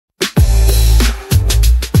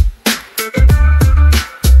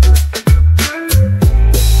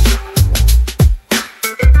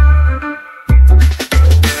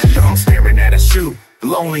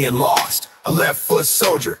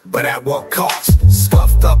soldier, but at what cost?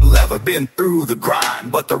 Scuffed up leather, been through the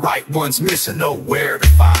grind, but the right one's missing, nowhere to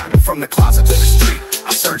find. From the closet to the street,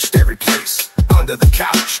 I searched every place. Under the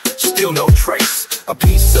couch, still no trace. A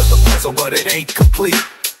piece of the puzzle, but it ain't complete.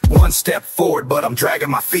 One step forward, but I'm dragging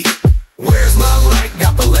my feet. Where's my right?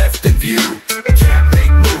 Got the left in view. Can't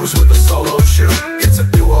make moves with a solo shoe. It's a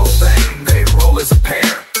duo thing, they roll as a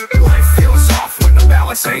pair. Life feels off when the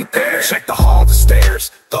balance ain't there. Check the hall, the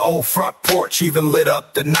stairs, the old front porch, even lit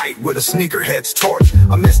up the night with a sneakerhead's torch.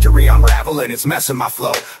 A mystery unraveling, it's messing my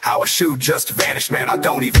flow. How a shoe just vanished, man, I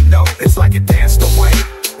don't even know. It's like it danced away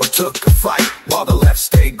or took a flight, while the left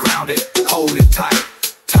stayed grounded, holding tight.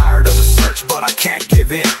 Tired of the search, but I can't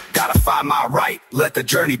give in. Gotta find my right, let the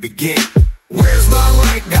journey begin. Where's my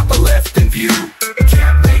right? Got the left in view.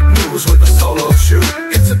 Can't make moves with a solo shoe.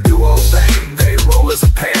 It's a duo thing, they roll as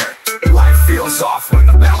a pair. Life feels off when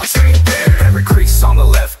the balance ain't there. Every crease on the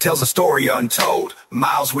left tells a story untold.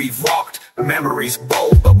 Miles we've walked, memories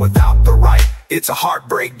bold, but without the right, it's a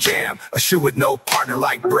heartbreak jam. A shoe with no partner,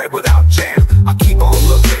 like bread without jam. I keep on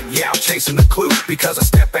looking, yeah, I'm chasing the clue, because a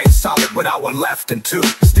step ain't solid without one left and two.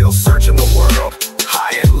 Still searching the world,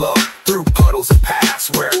 high and low, through puddles and paths,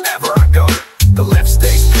 wherever I go. The left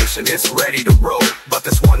stays patient, it's ready to roll, but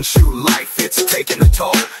this one shoe life, it's taking a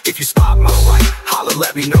toll. If you spot my right, holla,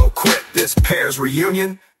 let me know quick. This pair's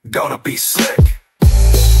reunion, gonna be slick.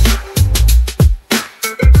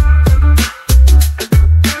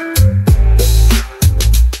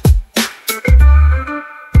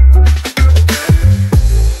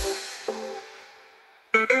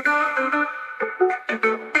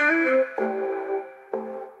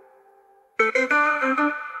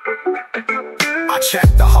 I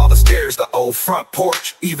checked the hall, the stairs, the old front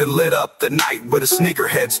porch, even lit up the night with a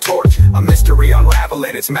sneakerhead's torch. A mystery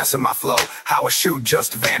unraveling, it's messing my flow. How a shoe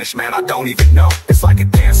just vanished, man, I don't even know. It's like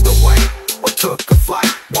it danced away or took a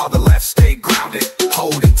flight, while the left stayed grounded,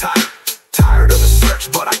 holding tight. Tired of the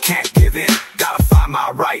search, but I can't give in. Gotta find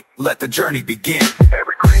my right, let the journey begin.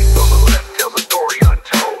 Every crease on the left tells a story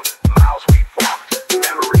untold. Miles we've walked,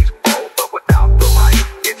 memories bold, but without the right,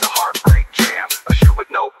 it's a heartbreak jam. A shoe with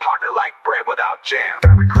no partner, like bread without jam.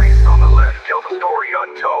 Every crease on the left tells a story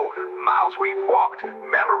untold. Miles we've walked,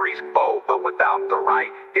 memories bold, but without the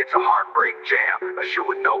right, it's a heartbreak jam. A shoe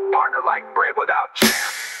with no partner, like bread without jam.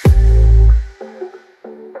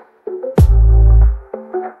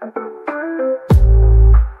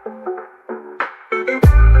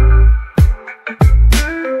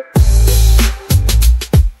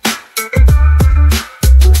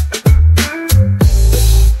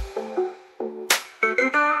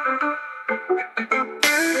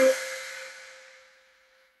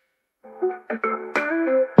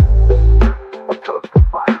 Took the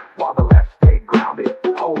fight while the left stayed grounded,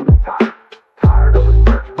 holding tight. Tired of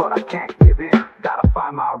the search, but I can't give in. Gotta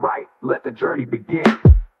find my right, let the journey begin.